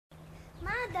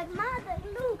Mother,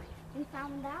 look! We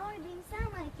found our dim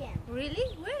summer camp.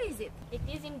 Really? Where is it? It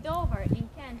is in Dover, in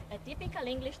Kent, a typical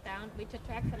English town which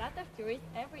attracts a lot of tourists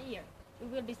every year. We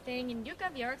will be staying in Duke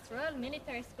of York's Royal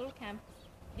Military School campus.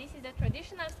 This is a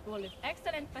traditional school with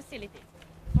excellent facilities.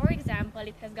 For example,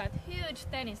 it has got huge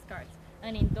tennis courts,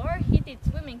 an indoor heated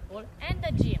swimming pool, and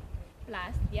a gym.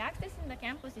 Plus, the access in the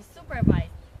campus is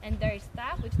supervised, and there is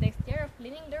staff which takes care of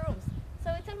cleaning the rooms.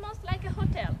 So it's almost like a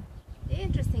hotel.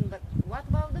 Interesting, but what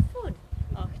about the food?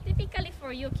 Oh, typically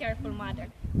for you, careful mother,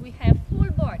 we have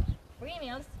full board, free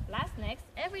meals, plus snacks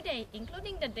every day,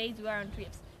 including the days we are on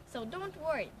trips. So don't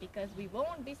worry, because we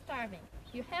won't be starving.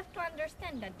 You have to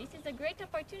understand that this is a great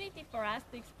opportunity for us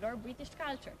to explore British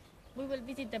culture. We will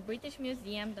visit the British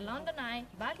Museum, the London Eye,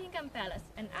 Buckingham Palace,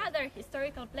 and other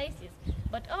historical places.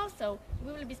 But also,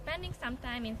 we will be spending some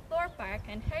time in Thorpe Park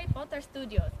and Harry Potter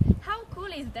Studios. How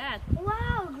cool is that?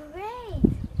 Wow,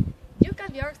 great! Duke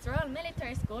of York's Royal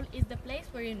Military School is the place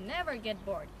where you never get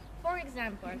bored. For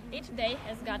example, each day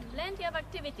has got plenty of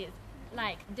activities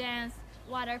like dance,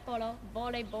 water polo,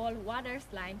 volleyball, water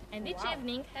slide, and each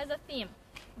evening has a theme: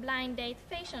 blind date,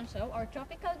 fashion show, or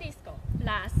tropical disco.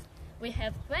 Plus, we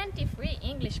have 20 free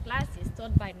English classes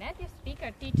taught by native speaker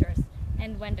teachers.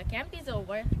 And when the camp is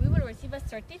over, we will receive a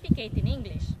certificate in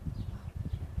English.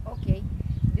 Okay,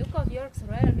 Duke of York's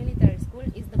Royal Military School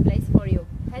is the place for you.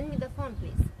 Hand me the phone,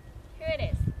 please. Here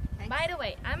it is. Thanks. By the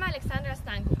way, I'm Alexandra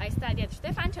Stancu. I study at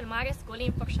Stefan Mare school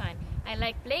in Focsani. I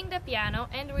like playing the piano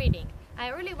and reading. I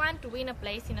really want to win a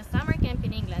place in a summer camp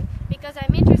in England because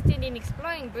I'm interested in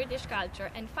exploring British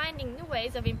culture and finding new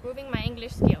ways of improving my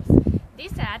English skills.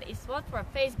 This ad is sold for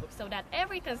Facebook so that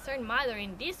every concerned mother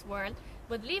in this world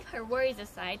would leave her worries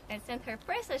aside and send her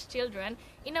precious children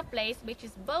in a place which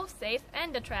is both safe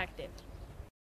and attractive.